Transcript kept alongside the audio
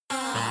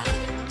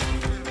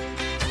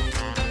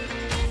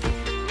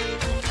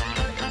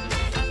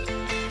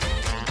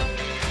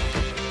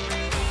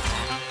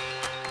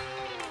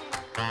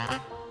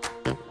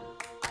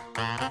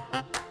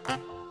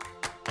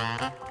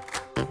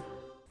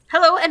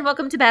and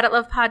welcome to Bad at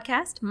Love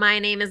Podcast. My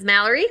name is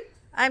Mallory.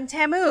 I'm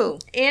Tamu.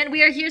 And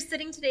we are here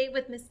sitting today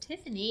with Miss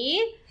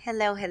Tiffany.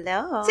 Hello,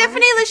 hello.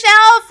 Tiffany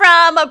Lachelle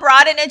from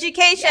Abroad in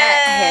Education.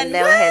 Hello,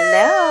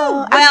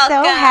 hello. Welcome.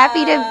 I'm so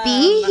happy to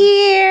be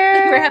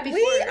here. We're happy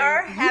We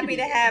are happy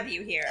to have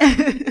you here.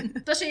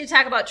 Especially to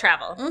talk about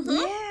travel.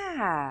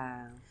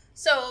 Yeah.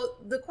 So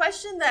the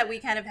question that we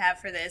kind of have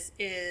for this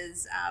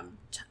is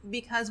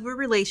because we're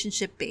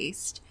relationship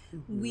based,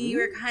 we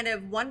were kind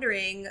of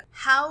wondering,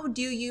 how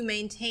do you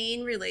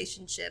maintain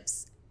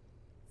relationships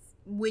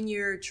when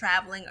you're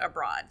traveling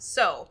abroad?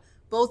 So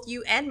both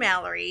you and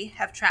Mallory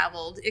have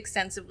traveled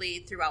extensively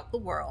throughout the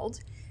world,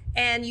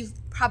 and you've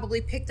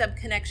probably picked up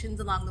connections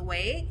along the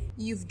way.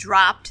 You've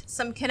dropped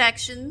some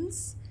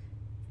connections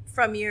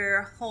from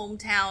your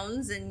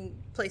hometowns and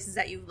places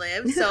that you've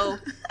lived. So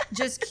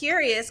just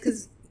curious,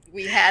 because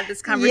we had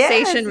this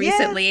conversation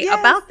recently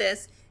about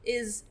this,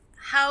 is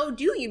how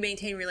do you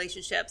maintain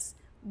relationships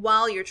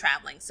while you're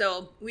traveling?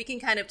 So we can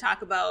kind of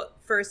talk about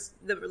first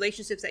the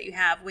relationships that you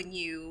have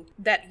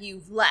that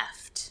you've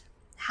left.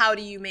 How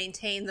do you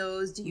maintain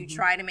those? Do you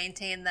try to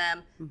maintain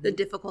them? The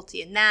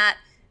difficulty in that,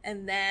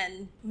 and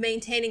then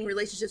maintaining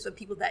relationships with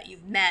people that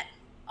you've met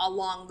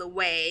along the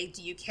way.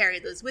 Do you carry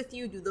those with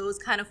you? Do those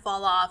kind of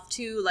fall off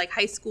too, like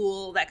high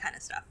school, that kind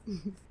of stuff?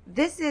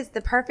 This is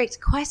the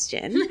perfect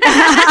question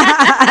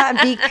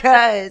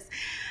because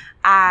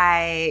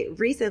I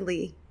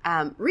recently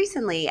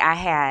I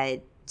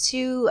had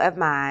two of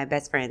my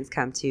best friends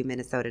come to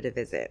Minnesota to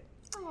visit.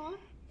 Aww.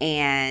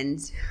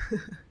 And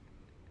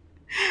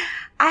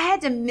I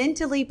had to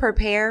mentally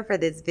prepare for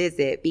this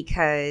visit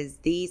because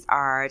these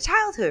are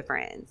childhood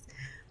friends.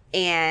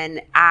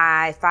 And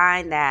I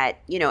find that,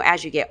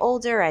 as you get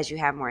older, as you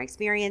have more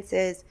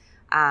experiences,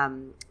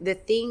 the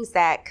things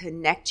that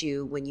connect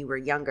you when you were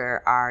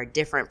younger are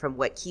different from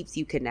what keeps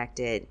you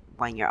connected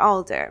when you're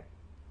older.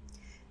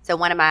 So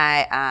one of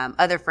my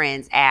other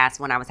friends asked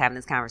when I was having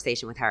this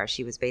conversation with her,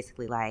 she was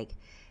basically like,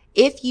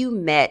 if you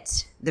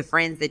met the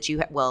friends that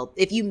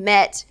if you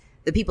met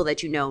the people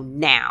that you know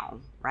now,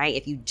 right?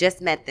 If you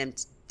just met them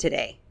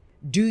today,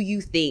 do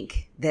you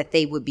think that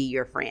they would be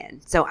your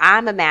friend? So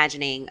I'm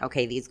imagining,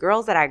 okay, these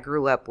girls that I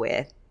grew up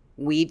with,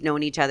 we've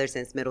known each other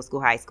since middle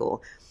school, high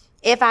school.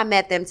 If I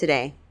met them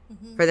today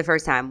for the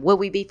first time, would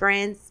we be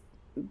friends?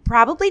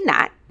 Probably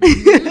not.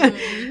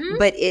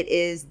 But it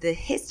is the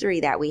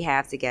history that we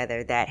have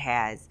together that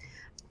has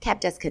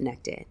kept us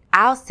connected.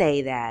 I'll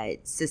say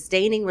that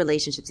sustaining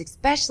relationships,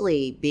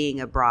 especially being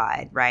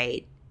abroad,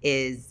 right,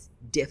 is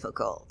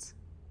difficult.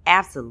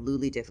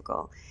 Absolutely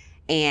difficult.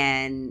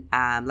 And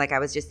like I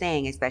was just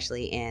saying,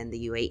 especially in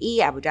the UAE,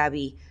 Abu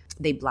Dhabi,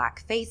 they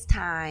block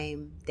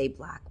FaceTime, they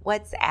block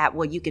WhatsApp.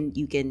 Well, you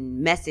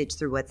can message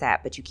through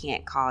WhatsApp, but you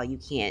can't call, you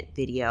can't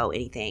video,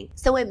 anything.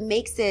 So it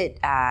makes it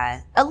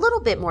a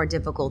little bit more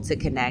difficult to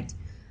connect.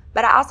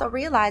 But I also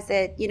realized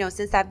that,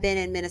 since I've been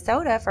in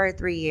Minnesota for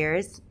 3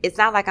 years, it's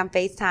not like I'm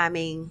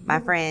FaceTiming my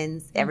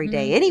friends every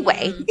day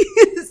anyway.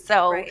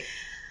 So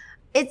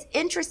it's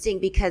interesting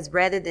because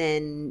rather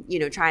than,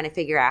 trying to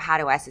figure out how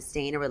do I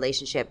sustain a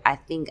relationship, I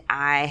think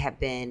I have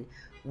been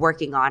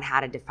working on how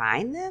to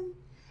define them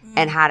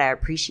and how to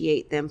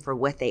appreciate them for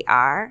what they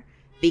are.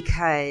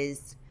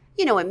 Because,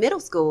 in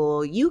middle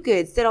school, you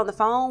could sit on the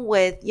phone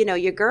with,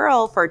 your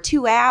girl for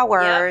 2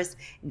 hours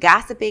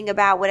gossiping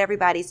about what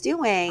everybody's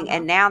doing.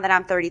 And now that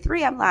I'm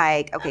 33, I'm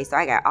like, okay, so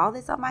I got all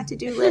this on my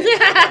to-do list.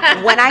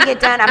 When I get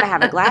done, I'm going to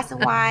have a glass of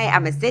wine.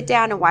 I'm going to sit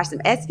down and watch some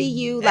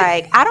SVU.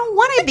 Like, I don't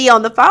want to be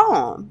on the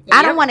phone.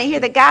 I don't want to hear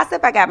the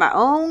gossip. I got my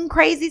own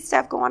crazy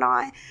stuff going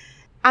on.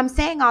 I'm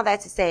saying all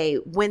that to say,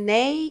 when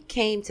they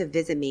came to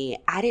visit me,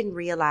 I didn't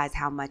realize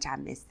how much I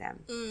missed them.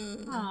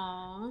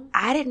 Aww.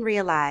 I didn't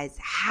realize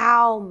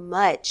how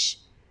much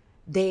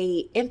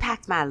they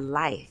impact my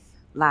life.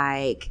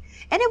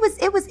 And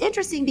it was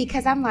interesting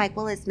because I'm like,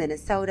 well, it's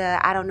Minnesota.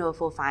 I don't know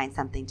if we'll find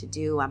something to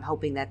do. I'm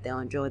hoping that they'll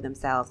enjoy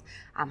themselves.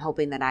 I'm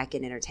hoping that I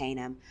can entertain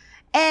them.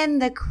 And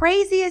the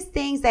craziest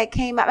things that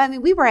came up,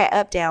 we were at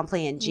Up Down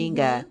playing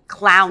Jenga,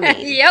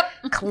 clowning.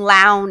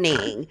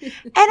 Clowning.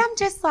 And I'm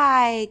just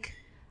like,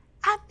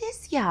 I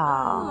miss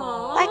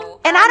y'all. Aww.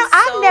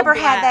 I've never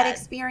had that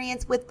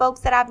experience with folks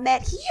that I've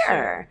met here.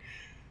 Sure.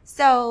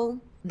 So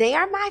they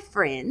are my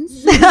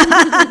friends.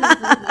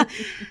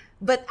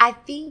 But I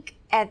think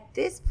at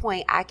this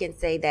point I can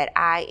say that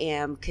I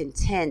am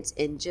content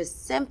in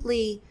just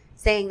simply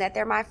saying that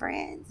they're my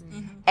friends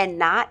and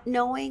not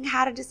knowing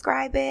how to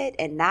describe it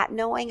and not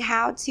knowing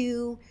how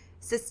to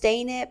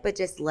sustain it, but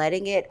just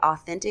letting it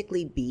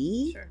authentically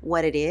be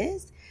what it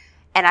is.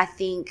 And I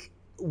think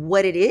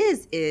what it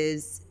is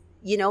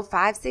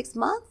 5-6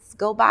 months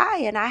go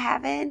by and I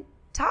haven't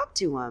talked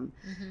to them.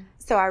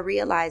 So I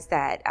realized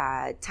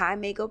that time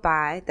may go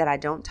by that I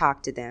don't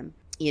talk to them.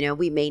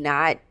 We may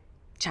not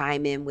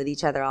chime in with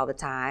each other all the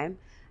time.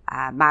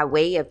 My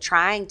way of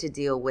trying to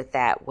deal with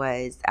that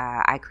was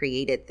I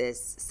created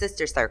this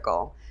sister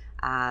circle.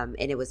 And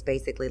it was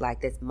basically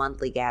like this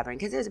monthly gathering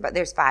because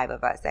there's 5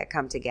 of us that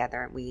come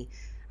together and we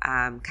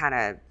kind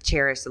of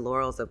cherish the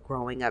laurels of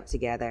growing up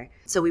together.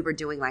 So we were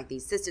doing like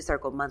these Sister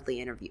Circle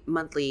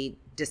monthly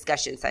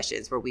discussion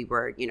sessions where we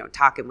were,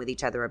 talking with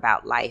each other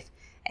about life.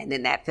 And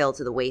then that fell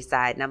to the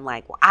wayside. And I'm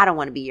like, well, I don't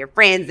want to be your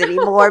friends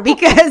anymore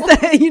because,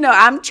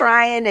 I'm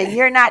trying and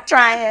you're not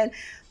trying.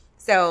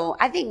 So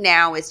I think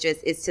now it's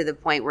to the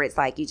point where it's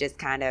like you just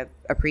kind of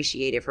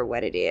appreciate it for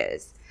what it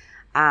is.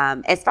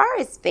 As far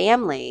as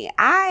family,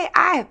 I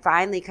have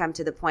finally come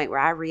to the point where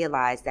I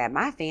realize that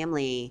my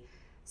family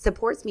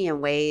supports me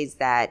in ways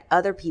that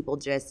other people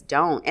just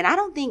don't. And I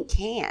don't think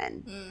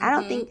can. Mm-hmm.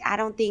 I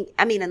don't think,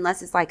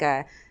 unless it's like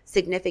a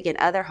significant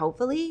other,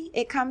 hopefully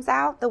it comes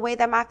out the way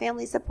that my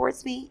family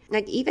supports me.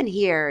 Like even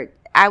here,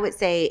 I would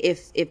say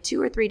if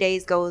 2 or 3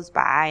 days goes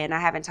by and I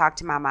haven't talked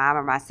to my mom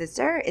or my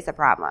sister, it's a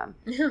problem.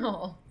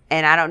 No.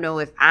 And I don't know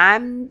if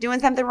I'm doing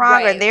something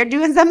wrong or they're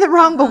doing something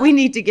wrong, but we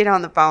need to get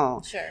on the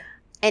phone. Sure.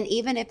 And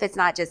even if it's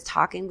not just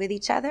talking with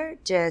each other,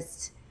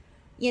 just,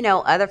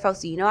 other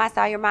folks, I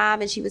saw your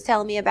mom and she was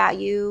telling me about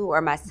you,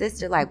 or my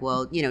sister, like,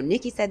 well,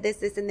 Nikki said this,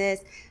 this, and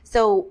this.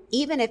 So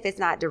even if it's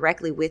not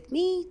directly with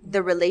me,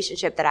 the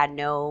relationship that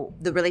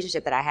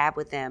I have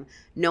with them,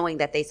 knowing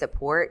that they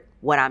support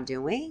what I'm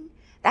doing,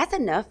 that's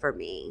enough for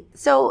me.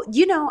 So,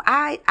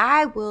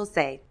 I will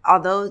say,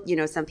 although,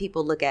 some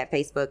people look at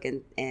Facebook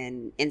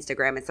and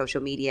Instagram and social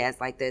media as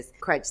like this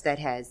crutch that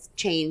has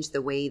changed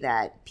the way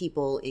that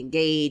people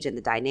engage and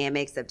the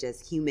dynamics of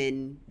just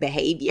human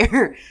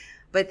behavior,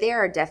 but there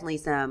are definitely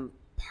some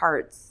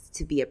parts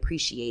to be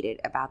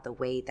appreciated about the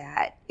way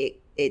that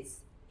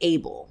it's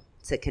able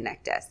to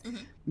connect us.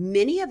 Mm-hmm.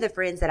 Many of the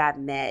friends that I've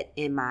met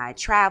in my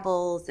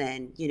travels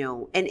and,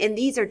 and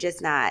these are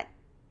just not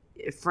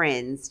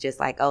friends, just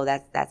like, oh,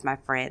 that's my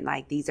friend.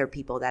 Like these are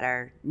people that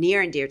are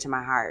near and dear to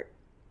my heart.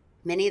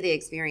 Many of the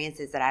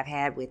experiences that I've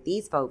had with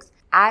these folks,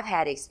 I've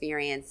had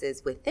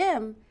experiences with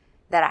them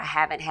that I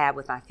haven't had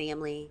with my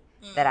family,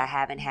 that I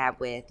haven't had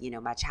with,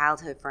 my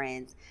childhood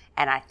friends.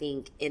 And I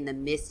think in the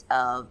midst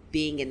of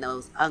being in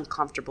those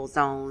uncomfortable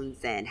zones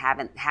and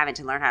having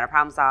to learn how to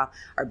problem solve,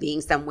 or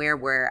being somewhere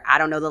where I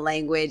don't know the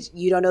language,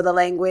 you don't know the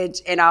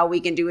language, and all we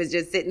can do is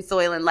just sit and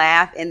soil and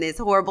laugh in this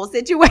horrible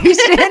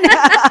situation.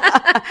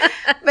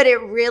 But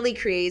it really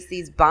creates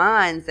these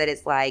bonds that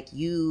it's like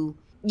you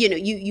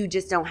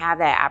just don't have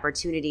that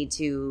opportunity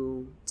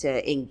to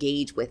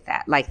engage with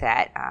that like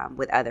that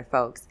with other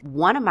folks.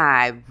 One of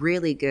my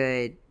really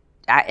good,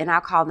 and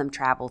I'll call them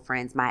travel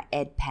friends, my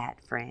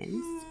EdPat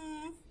friends.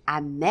 I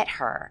met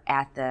her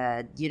at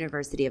the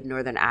University of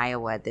Northern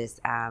Iowa, this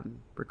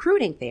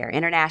recruiting fair,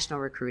 international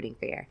recruiting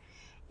fair.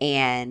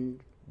 And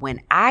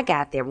when I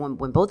got there,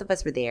 when both of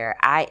us were there,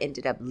 I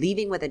ended up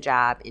leaving with a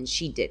job and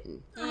she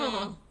didn't.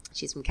 Oh.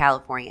 She's from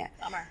California.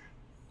 Bummer.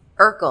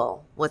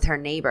 Urkel was her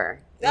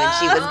neighbor when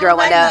she was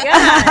growing up.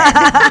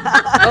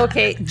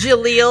 Okay,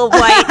 Jaleel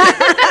White.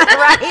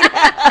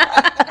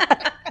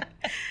 Right.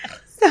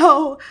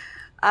 So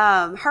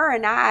her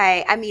and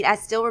I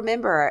still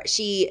remember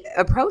she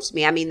approached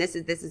me. This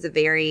is a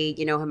very,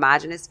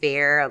 homogenous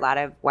fair, a lot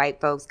of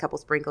white folks, couple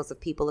sprinkles of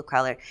people of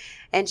color.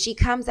 And she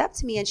comes up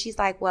to me and she's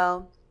like,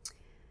 well,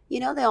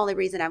 the only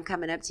reason I'm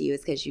coming up to you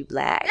is because you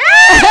Black.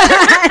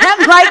 And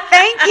I'm like,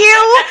 thank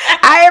you.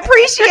 I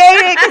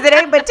appreciate it because it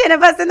ain't but 10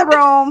 of us in the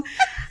room.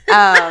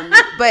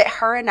 But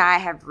her and I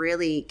have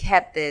really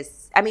kept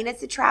this.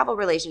 It's a travel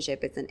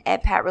relationship. It's an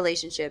EdPat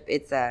relationship.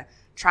 It's a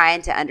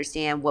trying to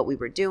understand what we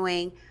were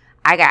doing.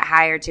 I got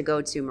hired to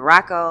go to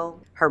Morocco.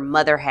 Her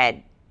mother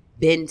had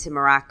been to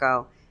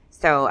Morocco.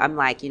 So I'm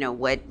like,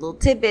 what little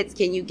tidbits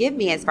can you give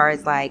me as far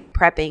as like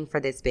prepping for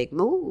this big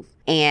move?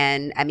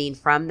 And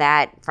from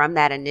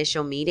that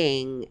initial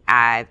meeting,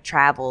 I've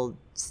traveled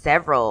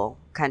several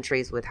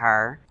countries with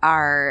her.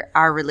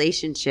 Our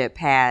relationship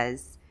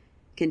has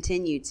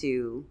continued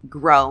to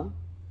grow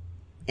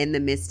in the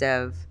midst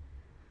of,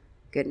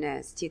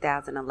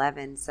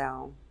 2011.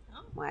 So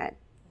what?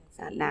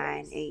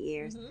 8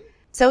 years. Mm-hmm.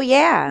 So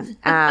yeah.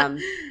 I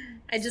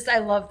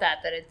love that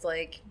it's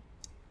like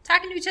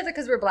talking to each other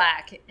because we're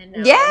Black. And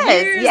now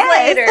years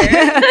later,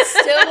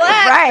 still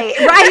Black. Right.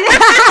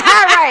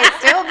 Right,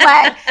 still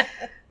Black.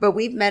 But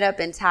we've met up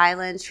in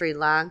Thailand, Sri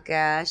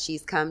Lanka.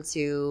 She's come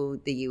to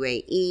the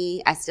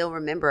UAE. I still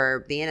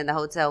remember being in the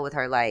hotel with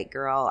her like,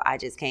 girl, I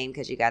just came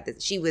because you got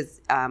this. She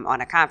was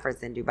on a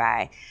conference in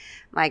Dubai.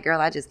 Like,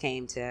 girl, I just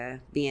came to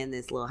be in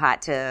this little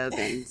hot tub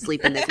and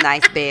sleep in this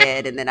nice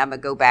bed, and then I'm going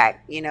to go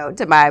back,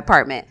 to my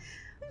apartment.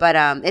 But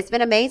it's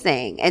been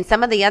amazing. And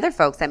some of the other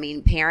folks,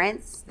 the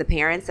parents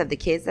of the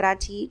kids that I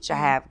teach, I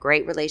have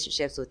great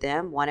relationships with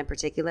them, one in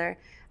particular.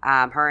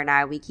 Her and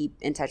I, we keep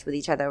in touch with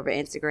each other over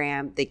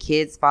Instagram. The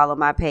kids follow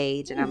my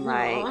page, and I'm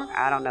like,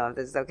 I don't know if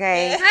this is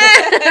okay.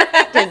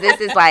 Because this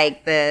is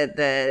like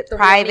the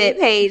private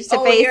page to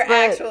Facebook. Your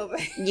actual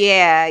page.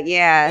 Yeah.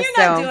 You're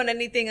not doing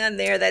anything on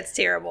there that's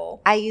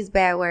terrible. I use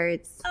bad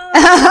words.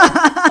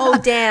 Oh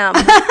damn.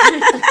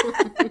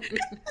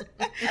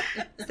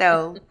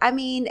 So,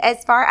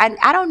 as far,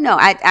 I don't know.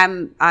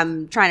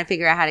 I'm trying to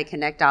figure out how to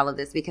connect all of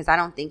this because I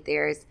don't think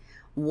there's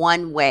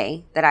one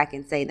way that I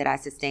can say that I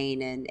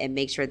sustain and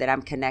make sure that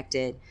I'm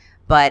connected.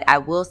 But I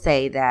will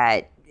say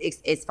that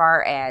as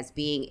far as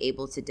being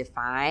able to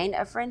define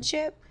a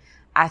friendship,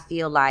 I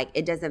feel like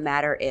it doesn't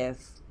matter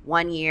if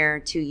 1 year,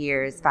 2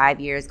 years, 5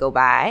 years go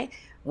by.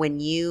 When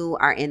you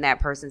are in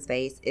that person's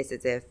face, it's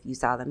as if you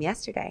saw them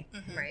yesterday.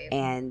 Right.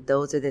 And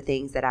those are the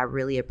things that I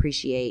really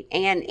appreciate.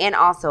 And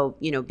also,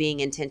 being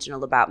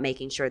intentional about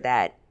making sure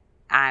that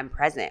I'm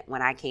present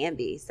when I can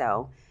be.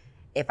 So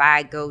if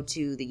I go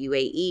to the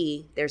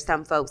UAE, there's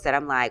some folks that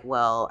I'm like,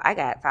 well, I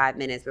got 5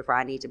 minutes before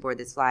I need to board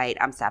this flight.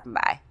 I'm stopping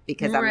by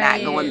because I'm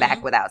not going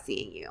back without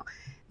seeing you.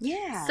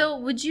 Yeah. So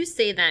would you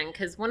say then,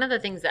 because one of the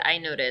things that I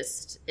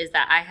noticed is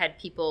that I had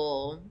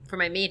people, for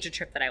my major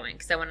trip that I went,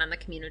 because I went on the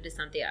Camino de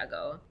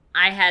Santiago,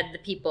 I had the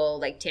people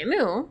like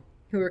Tamu,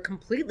 who were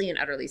completely and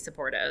utterly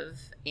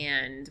supportive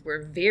and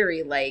were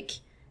very like,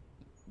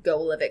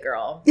 go live it,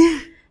 girl.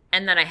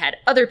 And then I had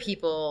other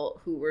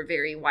people who were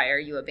very, why are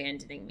you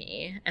abandoning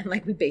me? And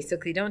like, we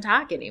basically don't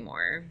talk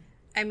anymore.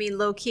 I mean,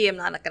 low key, I'm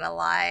not going to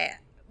lie.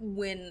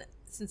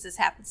 Since this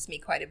happens to me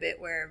quite a bit,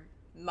 where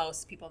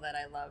most people that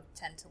I love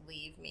tend to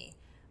leave me,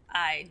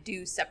 I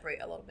do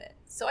separate a little bit.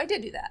 So I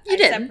did do that. I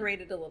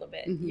separated a little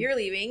bit. Mm-hmm. You're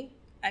leaving.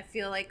 I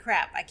feel like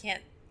crap.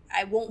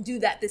 I won't do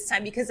that this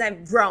time because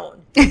I've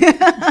grown.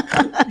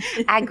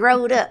 I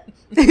growed up.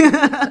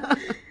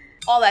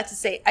 All that to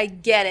say, I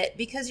get it,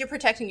 because you're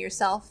protecting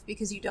yourself,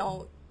 because you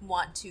don't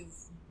want to.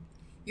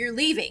 You're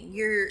leaving.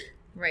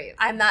 Right.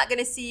 I'm not going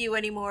to see you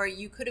anymore.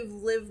 You could have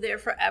lived there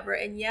forever.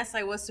 And yes,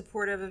 I was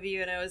supportive of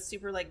you, and I was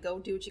super like, go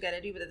do what you got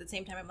to do. But at the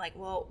same time, I'm like,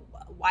 well,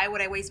 why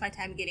would I waste my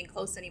time getting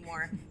close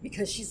anymore?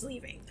 Because she's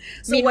leaving.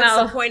 So what's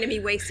the point of me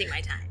wasting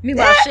my time?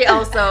 Meanwhile, she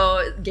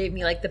also gave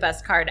me like the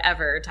best card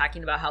ever,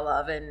 talking about how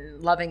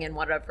loving and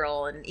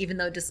wonderful. And even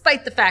though,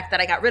 despite the fact that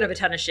I got rid of a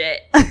ton of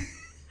shit,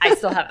 I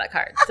still have that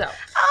card. So.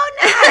 Oh,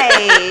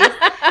 nice.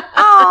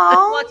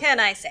 Oh, what can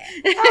I say?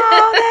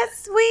 Oh,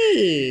 that's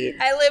sweet.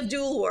 I live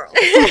dual worlds.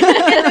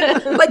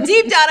 But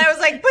deep down, I was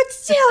like, but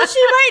still,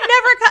 she might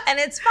never come. And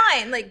it's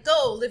fine. Like,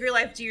 go live your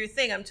life, do your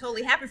thing. I'm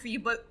totally happy for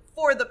you. But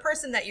for the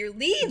person that you're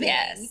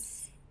leaving,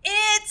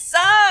 it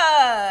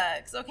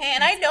sucks. Okay.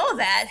 And I know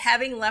that,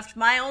 having left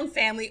my own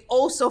family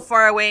so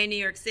far away in New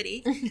York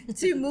City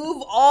to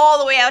move all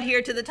the way out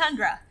here to the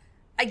tundra.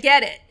 I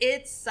get it.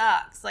 It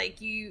sucks.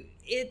 Like you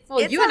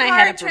and I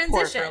had a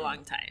rapport for a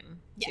long time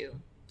too.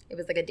 It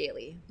was like a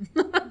daily.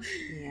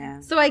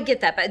 Yeah. So I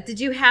get that. But did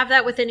you have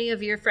that with any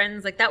of your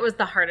friends? Like, that was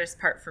the hardest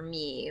part for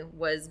me,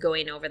 was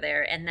going over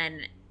there and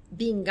then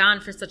being gone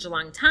for such a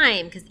long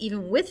time. Because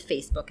even with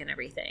Facebook and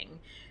everything,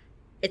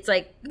 it's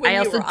like I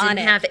also didn't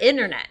have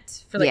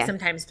internet for like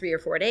sometimes 3 or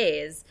 4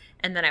 days.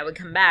 And then I would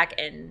come back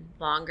and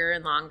longer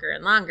and longer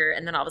and longer.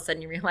 And then all of a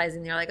sudden you're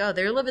realizing they're like, oh,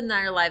 they're living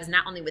their lives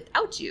not only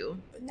without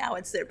you. But now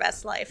it's their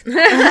best life.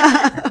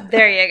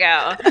 There you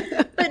go.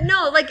 But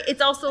no, like,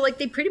 it's also like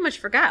they pretty much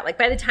forgot. Like,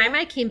 by the time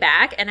I came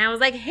back and I was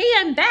like, hey,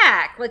 I'm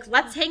back. Like,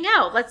 let's hang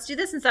out. Let's do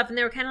this and stuff. And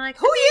they were kind of like,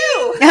 who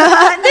you? No. A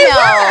lot of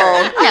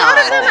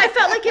them, I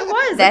felt like it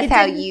was. That's like,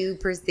 how you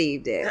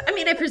perceived it. I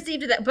mean, I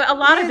perceived it that, but a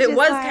lot of it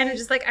was kind of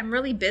just like, I'm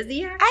really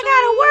busy, actually.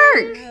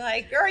 I gotta work.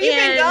 Like, girl, you've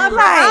been gone for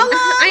how long?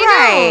 I know.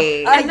 Right.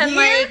 And then,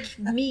 like,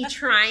 me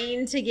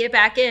trying to get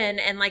back in,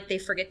 and, like, they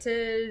forget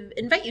to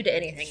invite you to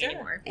anything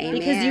anymore. Amen.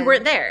 Because you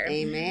weren't there.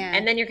 Amen.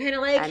 And then you're kind of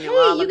like, hey,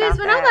 you guys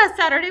went out last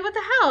Saturday. What the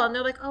hell? And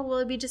they're like, oh,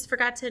 well, we just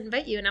forgot to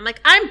invite you. And I'm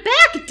like, I'm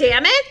back,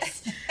 damn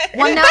it.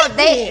 Well,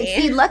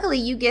 no, luckily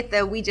you get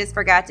the we just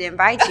forgot to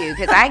invite you,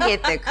 because I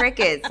get the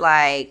crickets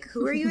like,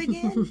 who are you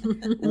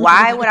again?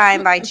 Why would I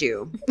invite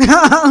you?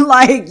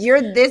 Like,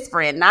 you're this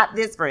friend, not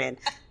this friend.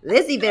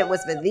 This event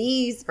was for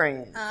these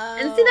friends.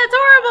 And see, that's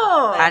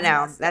horrible. I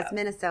know. That's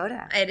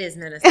Minnesota. It is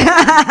Minnesota.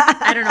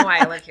 I don't know why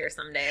I live here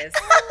some days.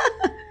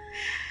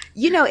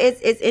 You know,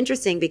 it's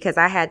interesting because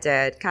I had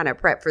to kind of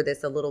prep for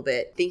this a little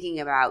bit, thinking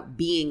about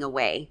being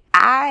away.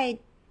 I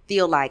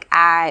feel like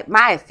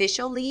my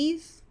official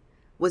leave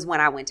was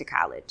when I went to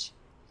college.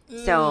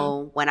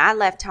 So when I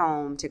left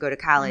home to go to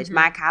college,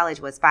 my college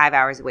was 5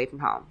 hours away from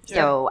home. Sure.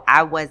 So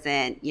I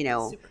wasn't,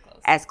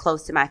 as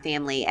close to my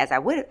family as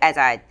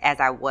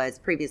I was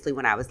previously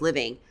when I was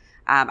living.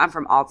 I'm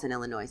from Alton,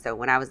 Illinois. So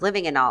when I was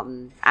living in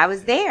Alton, I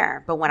was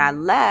there. But when I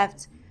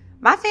left,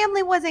 my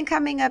family wasn't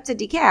coming up to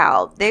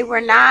DeKalb. They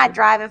were not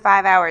driving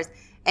 5 hours.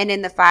 And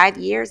in the 5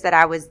 years that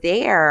I was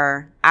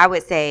there, I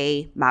would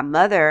say my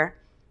mother,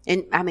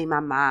 and I mean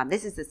my mom,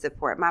 this is the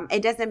support. Mom,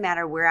 it doesn't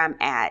matter where I'm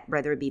at,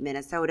 whether it be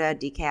Minnesota,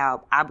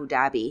 DeKalb, Abu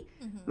Dhabi,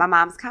 my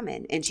mom's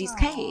coming, and she's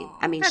came.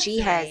 I mean, she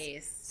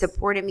has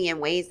supported me in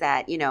ways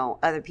that,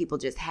 other people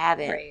just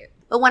haven't. Right.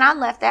 But when I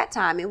left that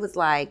time, it was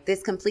like,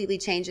 this completely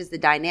changes the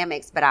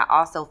dynamics, but I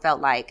also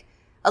felt like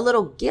a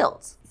little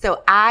guilt.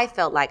 So I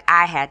felt like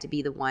I had to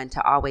be the one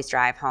to always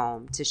drive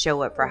home, to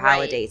show up for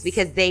holidays,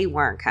 because they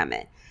weren't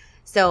coming.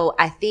 So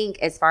I think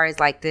as far as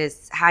like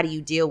this, how do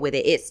you deal with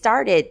it? It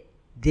started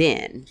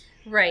then.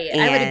 Right.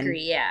 I would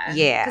agree. Yeah.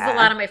 Yeah. Because a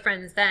lot of my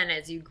friends then,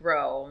 as you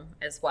grow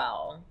as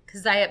well,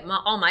 because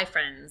all my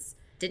friends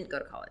didn't go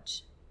to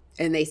college.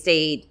 And they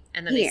stayed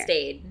And then they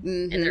stayed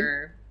in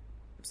their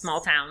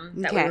small town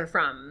that we were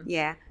from.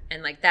 Yeah.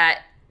 And like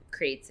that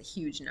creates a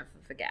huge enough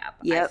of a gap,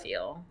 Yep. I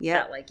feel.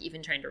 Yep. That, like,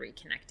 even trying to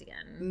reconnect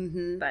again.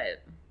 Mm-hmm.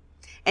 But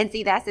And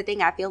see, that's the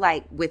thing. I feel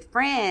like with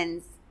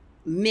friends,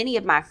 many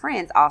of my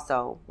friends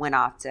also went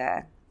off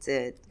to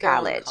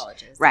college,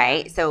 colleges,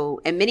 right? yeah.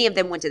 So, and many of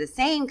them went to the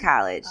same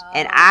college,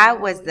 and I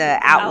was the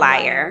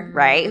outlier,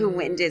 right, who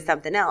went and did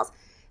something else.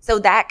 So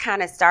that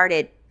kind of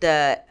started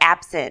the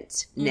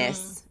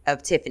absentness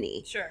of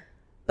Tiffany. Sure.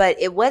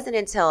 But it wasn't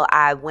until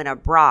I went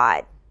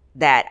abroad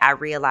that I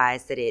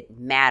realized that it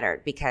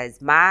mattered,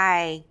 because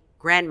my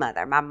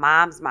grandmother, my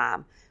mom's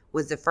mom,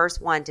 was the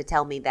first one to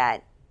tell me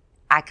that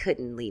I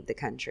couldn't leave the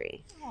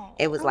country.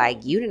 It was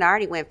like, you done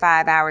already went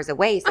 5 hours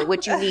away, so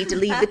what you need to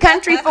leave the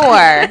country for?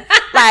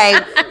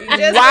 Like,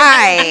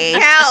 why?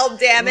 Hell,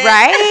 damn it.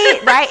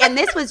 Right? And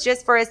this was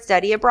just for a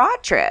study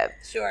abroad trip.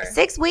 Sure.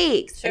 6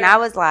 weeks. Sure. And I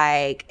was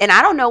like, and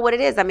I don't know what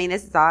it is. I mean,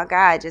 this is all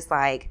God. Just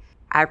like,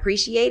 I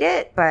appreciate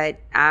it, but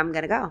I'm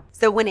going to go.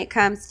 So when it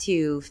comes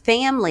to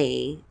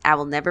family, I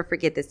will never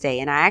forget this day.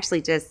 And I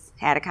actually just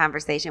had a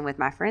conversation with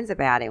my friends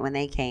about it when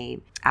they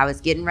came. I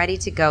was getting ready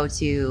to go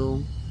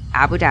to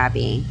Abu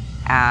Dhabi.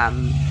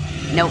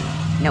 Nope.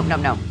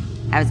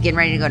 I was getting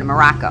ready to go to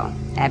Morocco.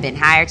 I've been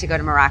hired to go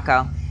to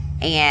Morocco,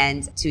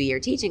 and 2-year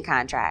teaching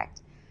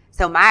contract.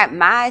 So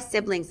my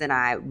siblings and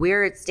I,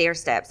 we're at stair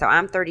step. So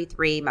I'm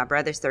 33, my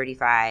brother's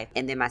 35,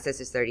 and then my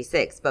sister's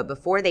 36. But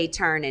before they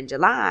turn in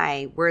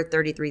July, we're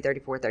 33,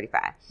 34,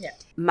 35. Yeah.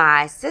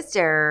 My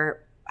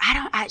sister,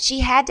 she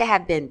had to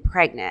have been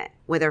pregnant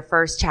with her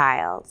first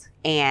child.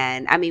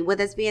 And I mean, with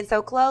us being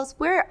so close,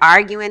 we're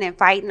arguing and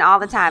fighting all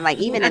the time. Like,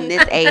 even in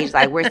this age,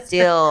 like, we're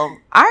still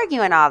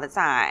arguing all the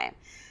time.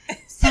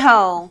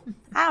 So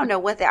I don't know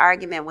what the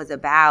argument was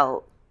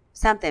about.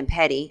 Something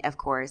petty, of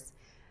course.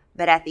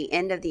 But at the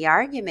end of the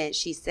argument,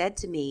 she said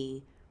to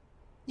me,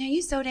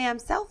 you're so damn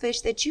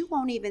selfish that you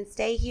won't even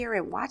stay here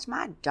and watch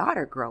my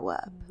daughter grow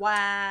up.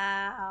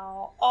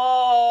 Wow.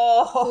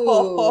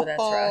 Oh. Ooh, that's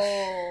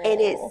rough.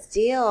 And it's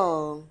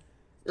still,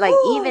 like,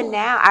 even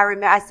now, I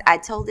remember I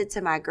told it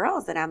to my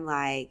girls, and I'm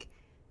like,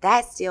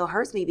 that still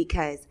hurts me,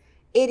 because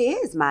it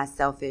is my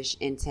selfish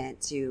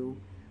intent to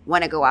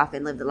want to go off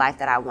and live the life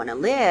that I want to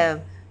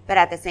live. But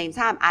at the same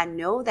time, I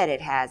know that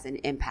it has an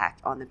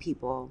impact on the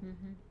people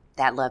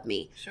that love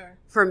me. Sure.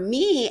 For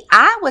me,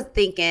 I was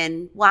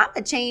thinking, well, I'm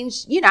going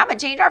to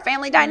change our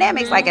family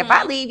dynamics. Like, if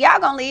I leave, y'all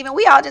going to leave, and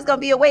we all just going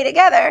to be away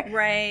together.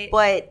 Right.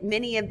 But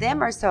many of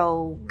them are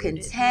so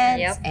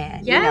content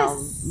and,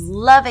 Yes.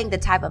 loving the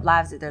type of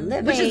lives that they're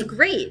living. Which is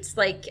great.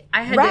 Like,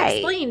 I had Right. to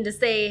explain to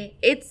say,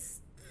 it's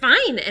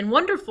fine and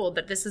wonderful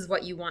that this is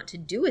what you want to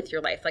do with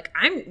your life. Like,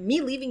 me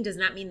leaving does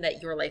not mean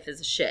that your life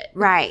is shit.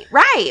 Right.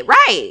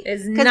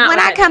 Is Because not when what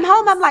I that come means.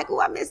 home, I'm like,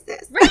 oh, I miss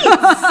this.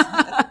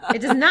 Right.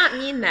 It does not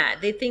mean that.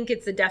 They think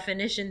it's a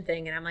definition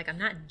thing, and I'm like, I'm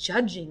not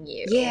judging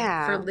you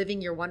for living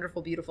your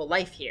wonderful, beautiful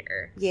life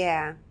here.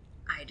 Yeah.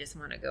 I just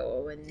want to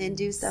go and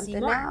do see something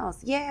more. else.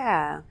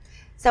 Yeah.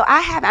 So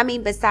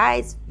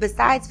besides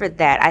for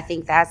that, I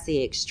think that's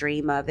the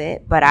extreme of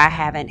it. But I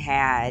haven't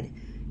had,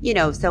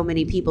 so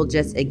many people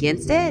just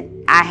against it.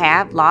 I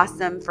have lost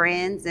some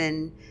friends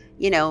and,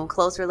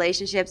 close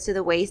relationships to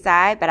the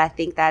wayside, but I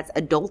think that's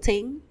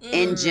adulting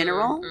in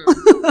general.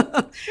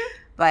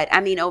 But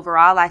I mean,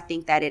 overall, I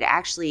think that it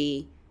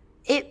actually,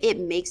 it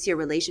makes your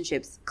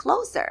relationships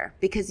closer,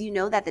 because you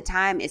know that the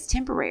time is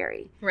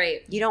temporary.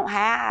 Right. You don't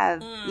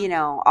have,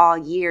 all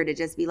year to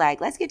just be like,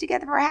 let's get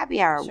together for a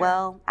happy hour. Sure.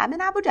 Well, I'm in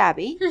Abu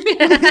Dhabi. So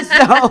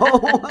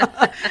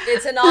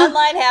It's an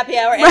online happy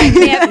hour, and I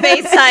can't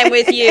FaceTime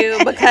with you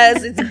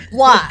because it's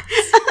blocked.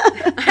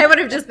 I would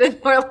have just been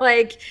more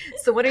like,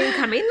 so when are you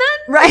coming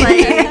then? Right.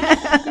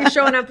 Like, you're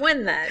showing up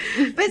when then?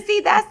 But see,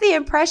 that's the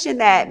impression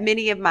that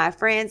many of my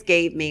friends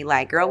gave me.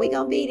 Like, girl, we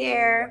gonna be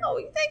there. Oh,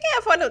 they can't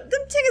afford them.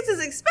 Tickets is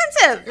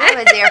expensive. I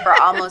was there for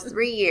almost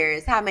 3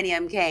 years. How many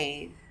of them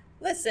came?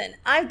 Listen,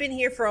 I've been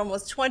here for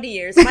almost 20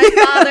 years. My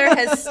father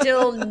has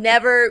still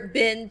never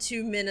been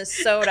to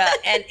Minnesota,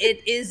 and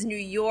it is New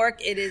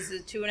York. It is a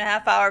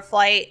 2.5-hour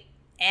flight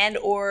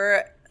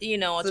or a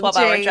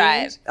 12-hour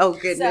drive. Oh,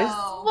 goodness.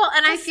 Well,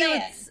 and I Just feel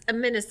saying. it's a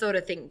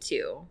Minnesota thing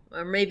too.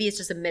 Or maybe it's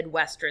just a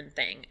Midwestern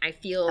thing. I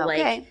feel Okay.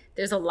 like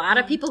there's a lot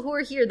of people who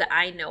are here that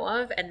I know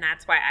of, and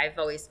that's why I've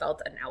always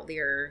felt an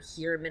outlier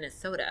here in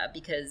Minnesota,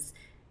 because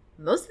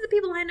most of the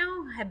people I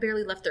know have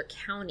barely left their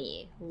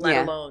county,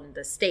 let alone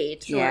the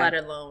state, let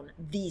alone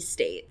the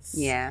states.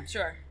 Yeah.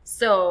 Sure.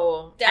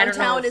 So I don't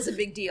know Downtown if- is a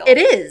big deal. It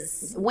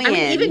is. When? I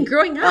mean, even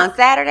growing On up.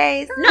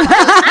 Saturdays? No,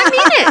 I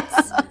mean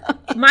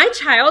it. My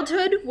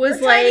childhood was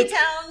Tiny like,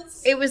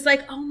 towns. it was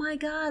like, oh my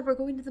God, we're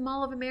going to the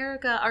Mall of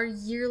America, our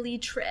yearly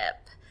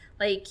trip.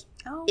 Like,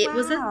 Oh, it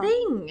was a wow.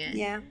 thing.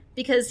 Yeah.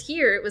 Because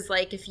here it was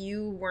like, if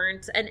you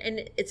weren't, and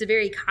it's a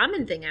very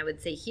common thing, I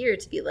would say here,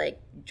 to be like,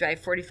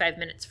 drive 45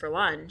 minutes for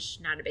lunch,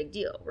 not a big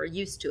deal. We're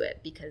used to it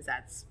because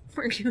that's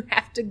where you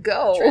have to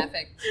go.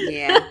 Traffic.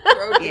 Yeah.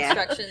 Road Yeah.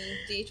 construction,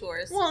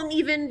 detours. Well, and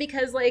even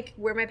because, like,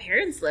 where my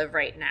parents live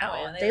right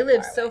now, Oh, they live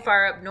live far so away.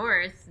 far up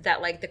north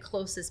that, like, the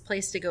closest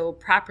place to go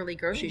properly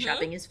grocery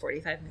shopping is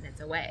 45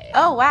 minutes away.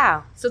 Oh,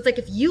 wow. So it's like,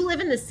 if you live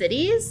in the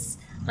cities,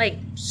 like,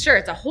 sure,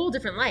 it's a whole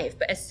different life,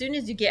 but as soon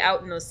as you get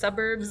out in those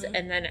suburbs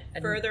and then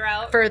Further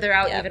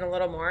out yep. even a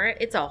little more,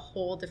 it's a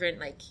whole different,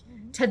 like,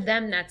 to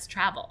them, that's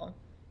travel.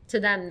 To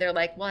them, they're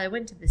like, well, I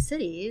went to the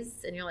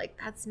cities. And you're like,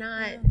 that's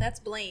not. That's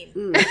Blaine.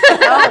 Oh,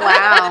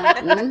 wow.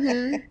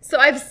 Mm-hmm. So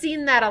I've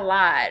seen that a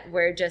lot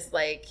where just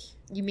like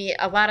you meet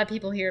a lot of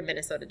people here in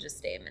Minnesota just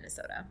stay in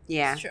Minnesota.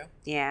 Yeah. That's true.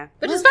 Yeah.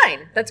 Which is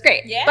fine. That's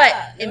great. Yeah,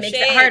 But it no makes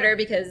shade. it harder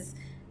because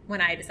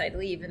when I decide to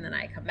leave and then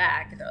I come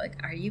back, they're like,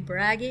 are you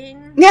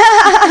bragging?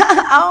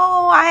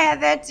 Oh, I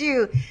had that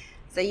too.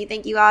 So you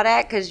think you all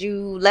that because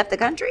you left the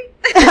country?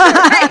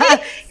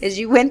 Because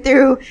you went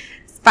through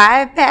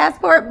 5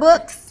 passport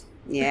books?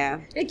 Yeah.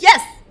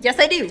 Yes,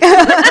 I do.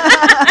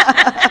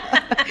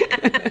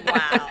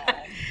 Wow.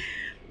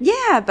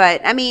 Yeah,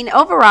 but I mean,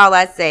 overall,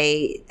 I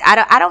say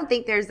I don't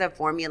think there's a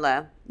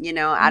formula. You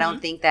know, I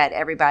don't think that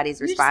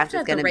everybody's response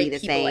is going to be the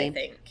people, same. I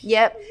think.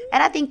 Yep,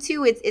 and I think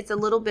too, it's a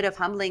little bit of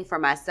humbling for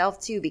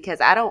myself too, because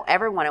I don't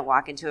ever want to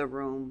walk into a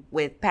room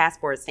with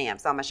passport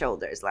stamps on my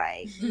shoulders.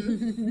 Like,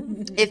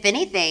 if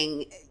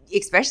anything,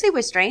 especially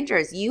with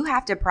strangers, you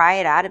have to pry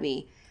it out of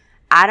me.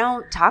 I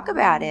don't talk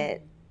about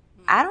it.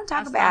 I don't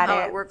talk about That's not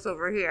it. how it works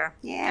over here.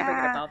 I bring it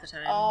up Yeah. all the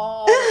time.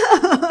 Oh.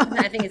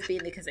 I think it's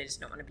mainly because I just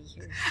don't want to be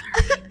here.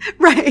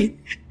 Right.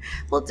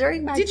 Well,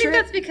 during my Do you think trip,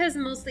 that's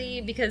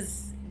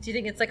do you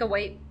think it's like a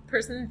white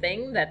person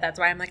thing that's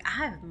why I'm like,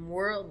 I'm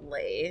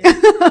worldly?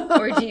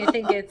 Or do you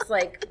think it's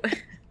like,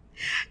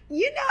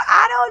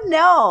 I don't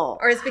know.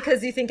 or it's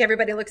because you think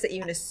everybody looks at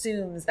you and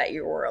assumes that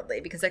you're worldly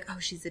because like, oh,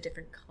 she's a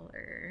different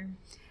color.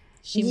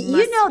 She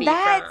must be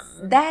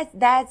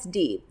that's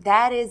deep.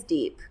 That is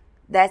deep.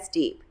 That's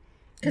deep.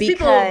 because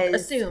people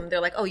assume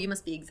they're like, oh, you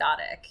must be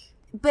exotic.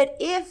 But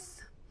if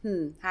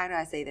how do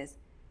I say this?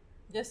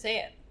 Just say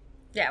it.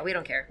 Yeah, we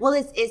don't care. Well,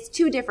 it's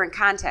 2 different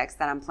contexts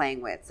that I'm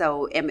playing with.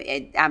 So am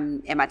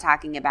I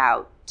talking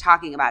about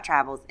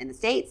travels in the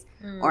States,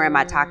 or am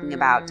I talking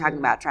about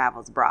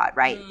travels abroad?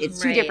 Right?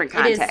 It's 2 different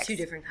contexts. It is 2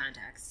 different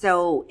contexts.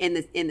 So in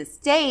the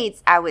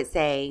States, I would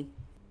say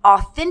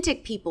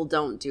authentic people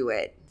don't do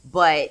it,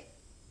 but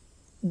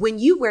when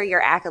you wear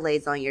your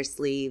accolades on your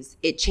sleeves,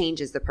 it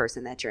changes the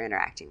person that you're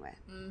interacting with.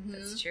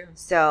 That's true.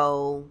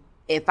 So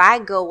if I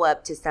go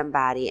up to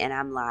somebody and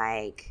I'm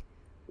like,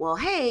 well,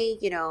 hey,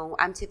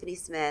 I'm Tiffany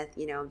Smith,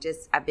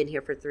 I've been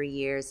here for 3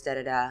 years,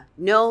 da-da-da.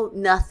 No,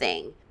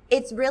 nothing.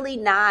 It's really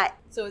not.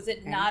 So is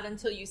it not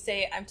until you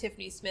say I'm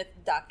Tiffany Smith,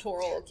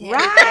 doctoral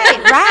candidate,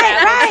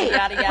 Right,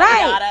 yada, yada,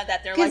 right. yada,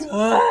 that they're like,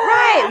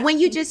 Right. When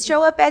you just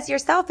show up as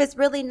yourself, it's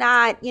really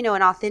not,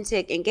 an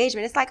authentic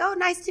engagement. It's like, oh,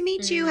 nice to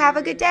meet you. Have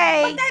a good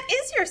day. but that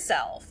is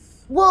yourself.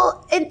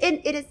 Well, and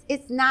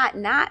it's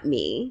not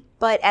me,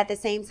 but at the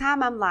same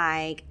time, I'm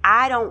like,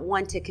 I don't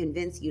want to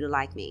convince you to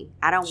like me.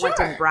 I don't want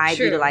to bribe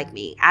you to like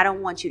me. I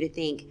don't want you to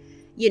think,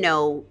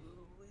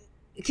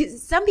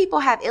 because some people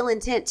have ill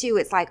intent too.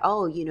 It's like,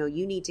 oh,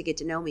 you need to get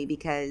to know me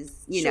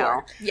because,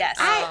 know. Yes.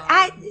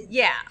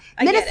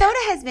 Minnesota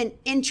has been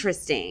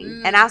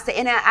interesting. And I'll say,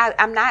 and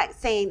I'm not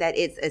saying that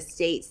it's a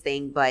states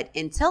thing, but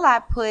until I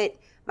put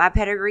my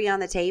pedigree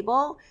on the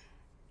table,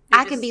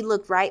 I can be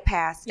looked right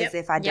past as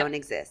if I don't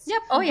exist.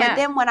 Yep. Oh, yeah. But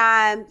then when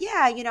I'm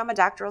a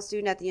doctoral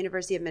student at the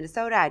University of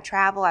Minnesota, I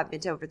travel, I've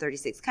been to over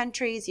 36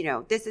 countries,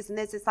 this and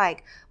this. It's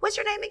like, what's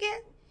your name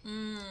again?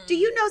 Do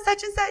you know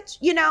such and such?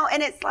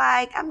 And it's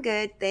like, I'm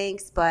good,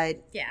 thanks, but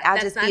I'll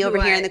just be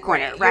over here in the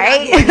corner,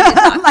 right?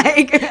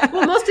 Like,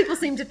 well, most people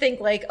seem to think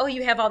like, oh,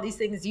 you have all these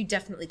things, you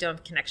definitely don't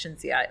have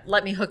connections yet.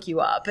 Let me hook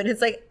you up. And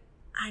it's like,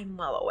 I'm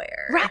well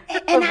aware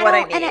of what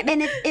I need.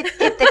 And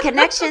if the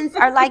connections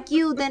are like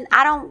you, then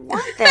I don't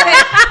want them.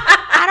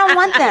 I don't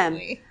want them.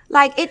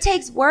 Like, it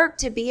takes work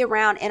to be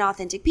around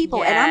inauthentic people.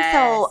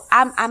 Yes.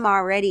 And I'm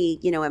already,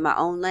 in my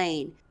own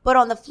lane. But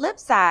on the flip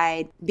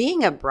side,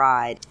 being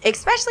abroad,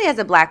 especially as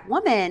a Black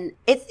woman,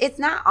 it's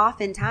not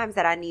oftentimes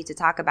that I need to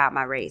talk about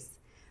my race,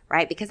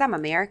 right? Because I'm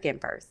American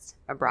first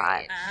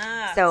abroad.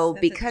 So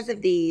because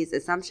of these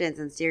assumptions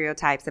and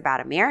stereotypes about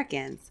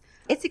Americans,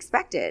 it's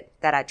expected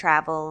that I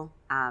travel.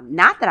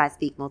 Not that I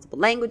speak multiple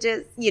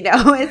languages,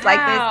 it's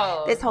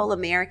like this whole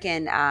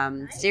American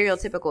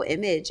stereotypical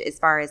image as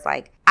far as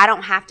like, I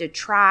don't have to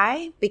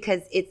try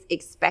because it's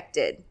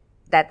expected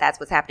that that's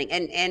what's happening.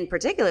 And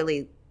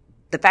particularly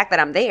the fact that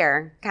I'm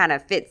there kind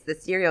of fits the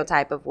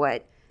stereotype of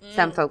what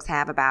some folks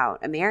have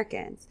about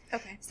Americans.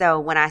 Okay. So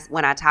when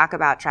I talk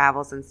about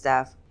travels and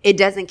stuff, it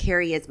doesn't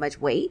carry as much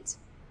weight.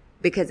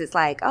 Because it's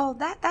like, oh,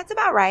 that's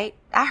about right.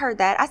 I heard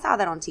that. I saw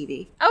that on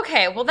TV.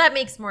 Okay, well, that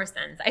makes more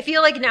sense. I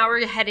feel like now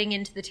we're heading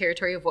into the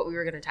territory of what we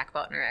were going to talk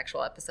about in our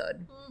actual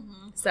episode.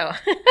 So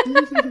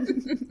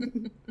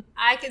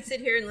I could sit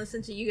here and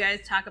listen to you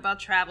guys talk about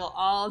travel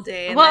all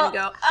day and Well,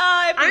 then go,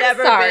 I've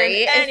never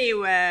sorry. been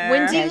anywhere.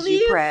 When do you As leave?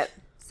 you prep.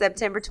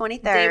 September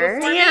 23rd. Day before.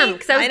 Damn,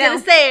 because I was I know. going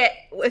to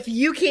say, if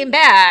you came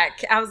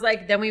back, I was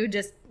like, then we would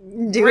just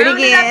Do it round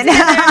again. up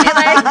together and be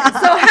like,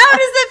 so how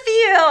does it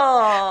feel?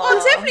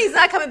 Well, Tiffany's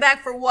not coming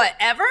back for what,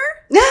 ever?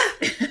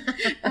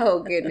 Oh,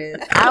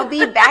 goodness. I'll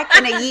be back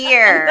in a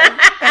year.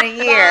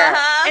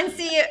 And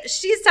see,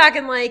 she's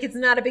talking like it's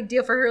not a big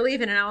deal for her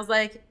leaving. And I was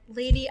like,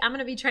 lady, I'm going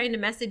to be trying to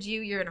message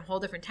you. You're in a whole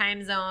different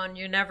time zone.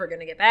 You're never going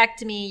to get back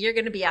to me. You're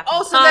going to be out.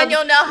 Oh, so then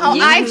you'll know how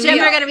I feel.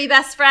 We're going to be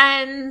best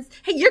friends.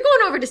 Hey, you're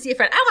going over to see a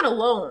friend. I went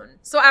alone.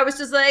 So I was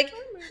just like,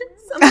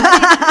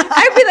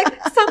 I'd be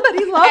like,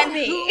 somebody love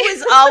me. Who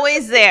is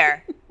always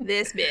there?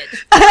 This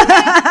bitch. So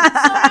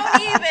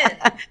don't even.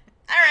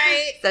 All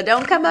right. So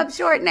don't come up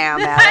short now,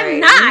 Mallory. I'm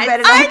not. You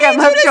better not come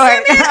up short. I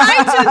need you to send me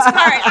an iTunes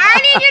card. I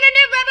need you to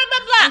do blah, blah,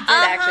 blah,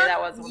 blah. Actually, that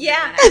was one thing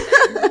Yeah.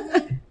 that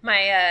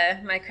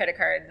happened. My credit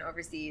card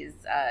overseas,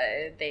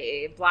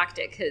 they blocked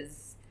it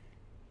because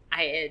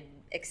I had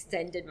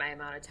extended my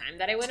amount of time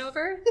that I went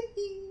over.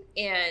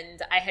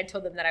 And I had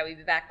told them that I would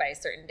be back by a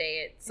certain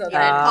date. So then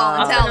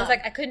call and tell I was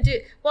like, I couldn't do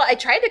 – well, I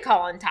tried to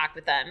call and talk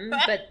with them,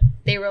 but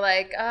they were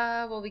like,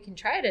 well, we can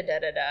try to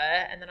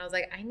da-da-da. And then I was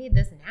like, I need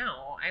this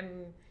now.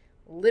 I'm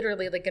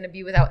literally like going to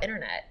be without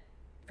internet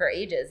for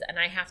ages, and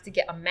I have to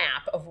get a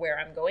map of where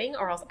I'm going,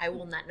 or else I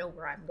will not know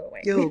where I'm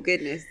going. Oh,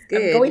 goodness.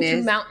 I'm going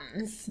to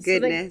mountains.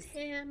 Goodness. So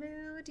like,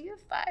 Tamu, do you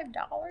have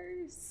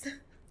 $5?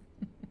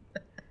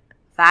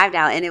 $5,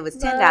 and it was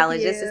 $10 Love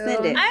just to you.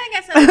 send it. I think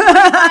I sent her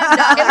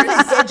 $25. It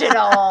was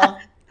digital.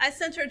 I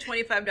sent her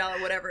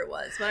 $25, whatever it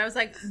was. But I was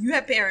like, you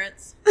have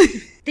parents.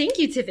 Thank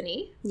you,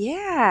 Tiffany.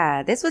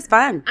 Yeah, this was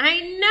fun.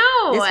 I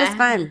know. This was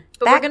fun.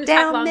 But we're Back gonna talk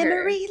down longer.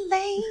 memory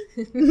lane.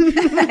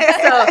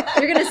 So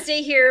you're going to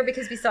stay here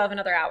because we still have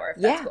another hour,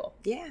 if that's cool.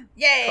 Yeah.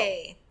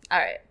 Yay. All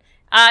right.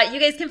 You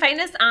guys can find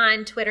us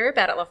on Twitter,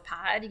 Bad at Love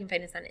Pod. You can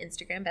find us on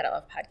Instagram, Bad at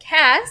Love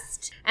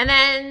Podcast. And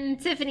then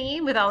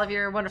Tiffany, with all of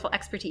your wonderful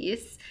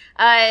expertise,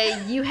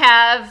 you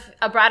have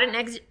Abroad in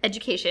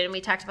Education. We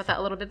talked about that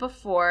a little bit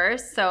before.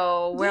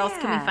 So where else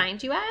can we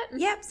find you at?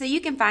 Yep. So you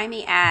can find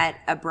me at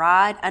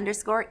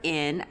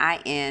abroad_in_ed,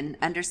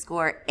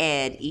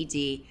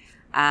 ED,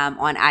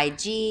 on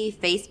IG,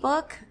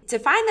 Facebook. To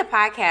find the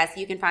podcast,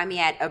 you can find me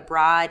at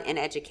Abroad in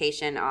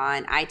Education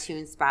on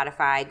iTunes,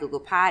 Spotify, Google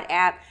Pod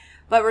app.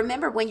 But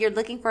remember, when you're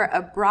looking for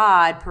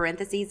abroad,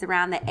 parentheses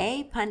around the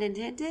A, pun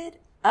intended,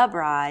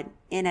 abroad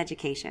in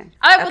education.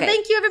 All right. Well,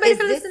 thank you, everybody, Is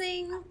for this-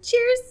 listening.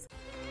 Cheers.